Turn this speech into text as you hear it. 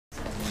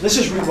let's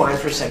just rewind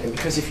for a second,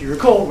 because if you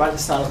recall, right at the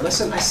start of the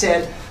lesson, I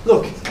said,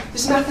 look,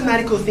 this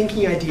mathematical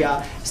thinking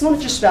idea, it's not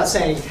just about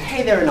saying,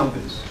 hey, there are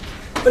numbers,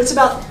 but it's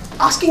about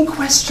asking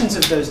questions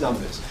of those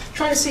numbers,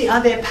 trying to see,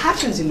 are there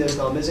patterns in those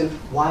numbers and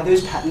why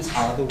those patterns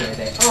are the way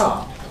they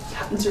are.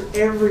 Patterns are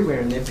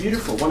everywhere and they're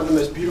beautiful. One of the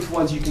most beautiful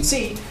ones you can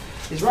see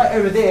is right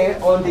over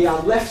there on the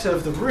left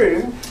of the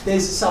room.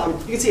 There's some,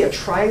 you can see a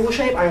triangle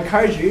shape. I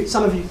encourage you,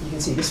 some of you, you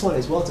can see this one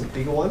as well, it's a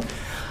bigger one.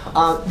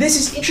 There's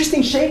this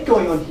interesting shape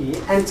going on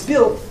here, and it's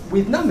built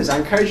with numbers. I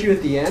encourage you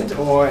at the end,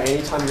 or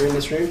anytime you're in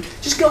this room,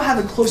 just go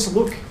have a closer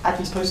look at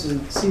these posters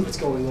and see what's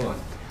going on.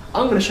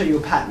 I'm going to show you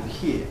a pattern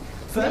here.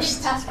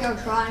 First, I did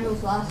Pascal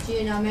triangles last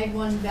year, and I made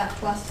one about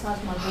twice the size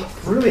of my book.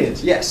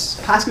 Brilliant,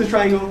 yes. Pascal's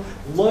triangle,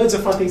 loads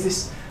of fun things.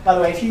 This, by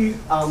the way, if you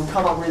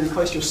come up really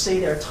close, you'll see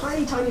there are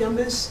tiny, tiny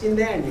numbers in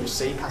there, and you'll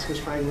see Pascal's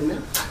triangle in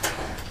there.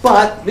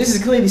 But this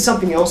is clearly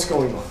something else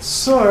going on.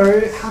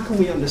 So, how can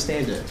we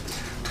understand it?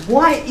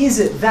 Why is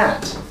it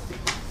that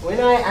when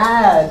I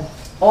add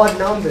odd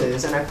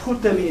numbers and I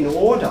put them in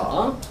order,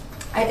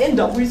 I end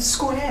up with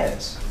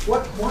squares?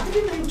 Why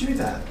did they do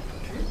that?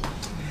 Okay.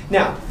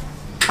 Now,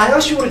 I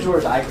asked you all to draw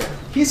a diagram.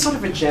 Here's sort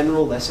of a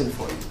general lesson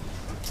for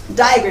you.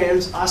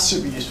 Diagrams are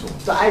super useful.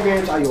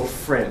 Diagrams are your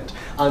friend.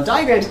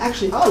 Diagrams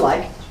actually are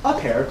like a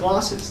pair of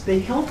glasses. They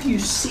help you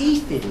see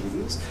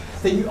things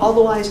that you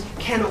otherwise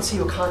cannot see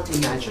or can't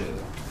imagine.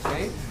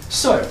 Okay?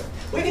 So,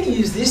 we're going to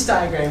use this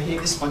diagram here,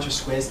 this bunch of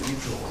squares that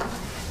we've drawn,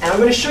 and I'm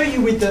going to show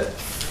you with the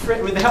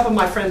help of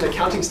my friend the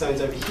counting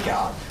stones over here,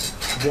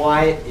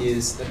 why it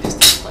is that this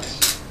takes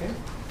place. Okay?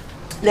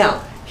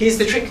 Now, here's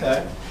the trick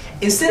though.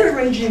 Instead of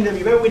arranging them,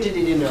 you remember we did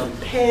it in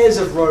pairs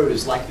of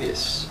rows like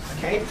this,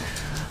 okay?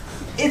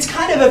 It's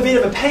kind of a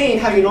bit of a pain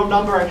having an odd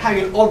number and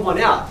having an odd one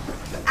out.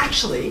 But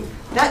actually,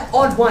 that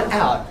odd one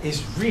out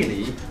is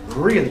really,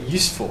 really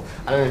useful.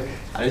 I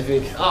don't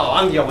think, oh,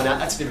 I'm the odd one out,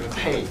 that's a bit of a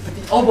pain. But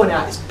the odd one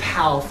out is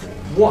powerful.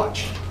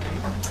 Watch.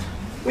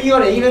 When you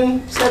got an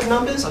even set of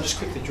numbers, I'll just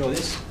quickly draw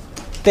this.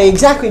 They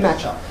exactly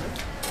match up.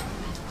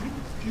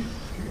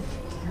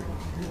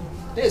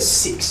 There's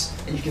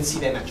 6, and you can see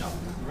they match up,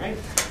 right?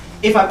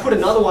 If I put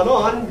another one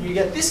on, you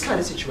get this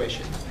kind of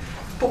situation.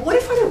 But what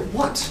if I don't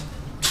want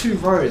 2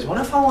 rows? What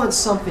if I want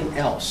something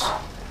else?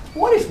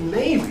 What if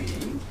maybe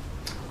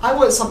I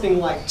want something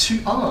like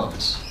 2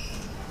 arms?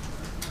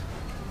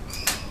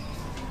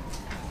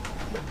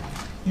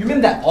 You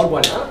remember that odd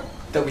one out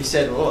that we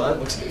said, oh, that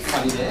looks a bit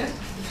funny there?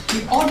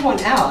 The odd one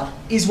out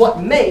is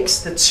what makes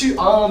the 2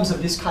 arms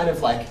of this kind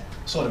of like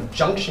sort of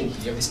junction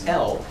here, this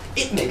L,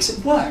 it makes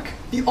it work.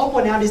 The odd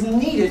one out is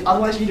needed,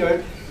 otherwise you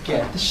don't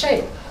get the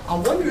shape. I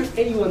wonder if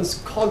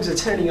anyone's cogs are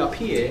turning up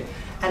here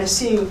and are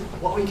seeing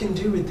what we can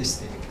do with this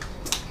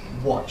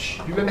thing. Watch.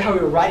 You remember how we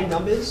were writing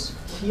numbers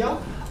here?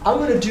 I'm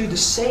going to do the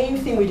same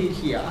thing we did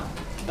here,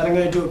 but I'm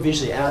going to do it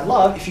visually. And I'd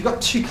love, if you've got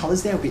 2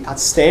 colors there, it would be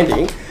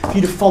outstanding for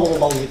you to follow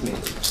along with me.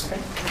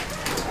 Okay?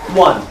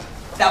 1.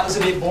 That was a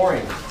bit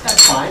boring.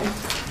 That's fine.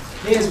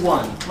 There's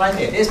 1, right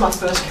there. There's my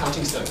first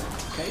counting stone.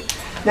 Okay?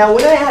 Now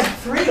when I add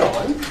 3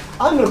 on,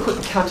 I'm going to put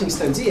the counting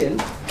stones in,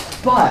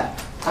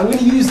 but I'm going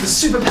to use the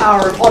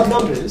superpower of odd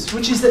numbers,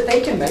 which is that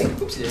they can make,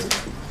 oops, it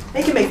isn't,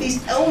 they can make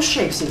these L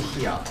shapes in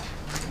here.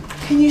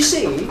 Can you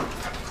see?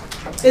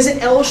 There's an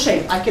L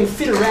shape I can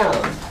fit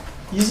around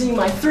using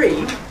my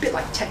 3, a bit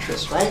like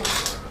Tetris, right?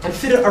 And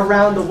fit it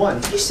around the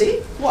 1. Can you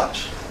see?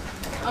 Watch.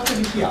 I'll put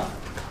it here.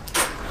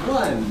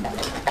 1,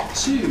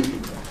 2,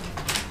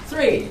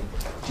 3. Do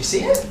you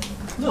see it?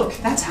 Look,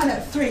 that's how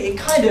that 3, it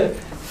kind of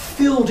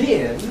filled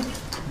in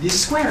this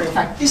square. In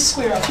fact, this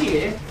square up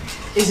here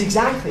is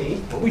exactly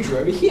what we drew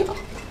over here,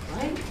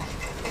 right?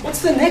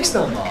 What's the next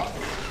number?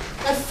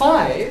 At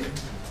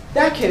 5,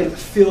 that can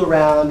fill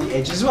around the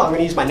edges as well. I'm going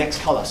to use my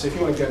next color, so if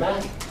you want to go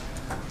back.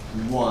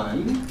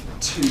 1,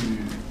 2,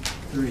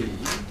 3,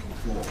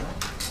 4,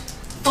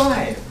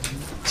 5.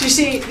 So you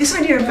see, this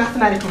idea of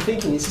mathematical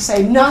thinking is to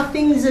say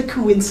nothing is a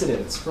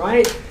coincidence,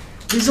 right?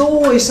 There's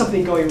always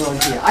something going on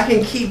here. I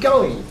can keep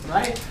going,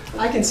 right?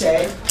 I can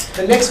say,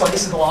 the next one,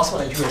 this is the last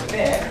one I drew over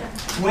there.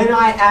 When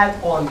I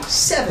add on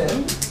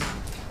 7,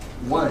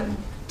 1,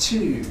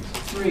 2,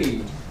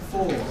 3,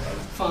 4,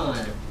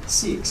 5,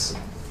 6,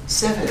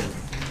 7.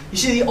 You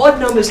see, the odd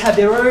numbers have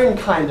their own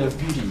kind of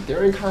beauty,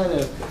 their own kind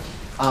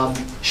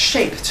of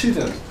shape to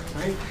them,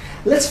 right?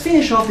 Let's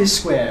finish off this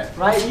square,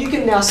 right? You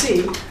can now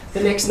see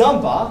the next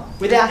number,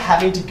 without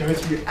having to go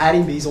through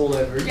adding these all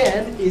over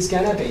again, is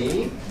going to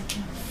be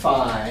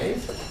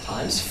 5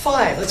 times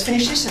 5. Let's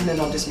finish this and then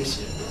I'll dismiss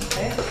you.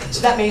 Okay?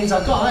 So that means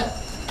I've got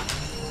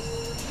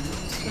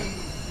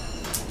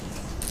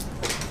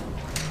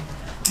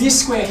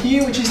this square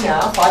here, which is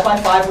now 5 by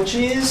 5, which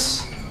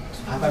is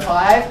 5 by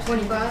 5.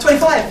 25.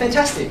 25,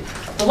 fantastic.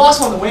 The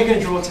last one that we're going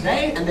to draw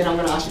today, and then I'm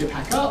going to ask you to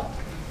pack up,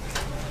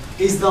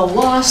 is the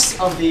last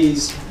of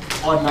these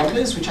odd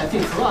numbers, which I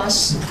think for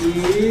us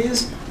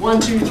is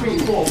 1, 2, 3,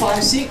 4,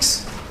 5, 6,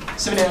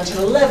 7, 8, 9, 10,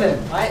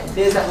 11, right?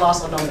 There's that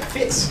last odd number that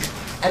fits.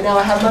 And now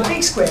I have my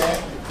big square,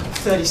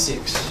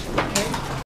 36.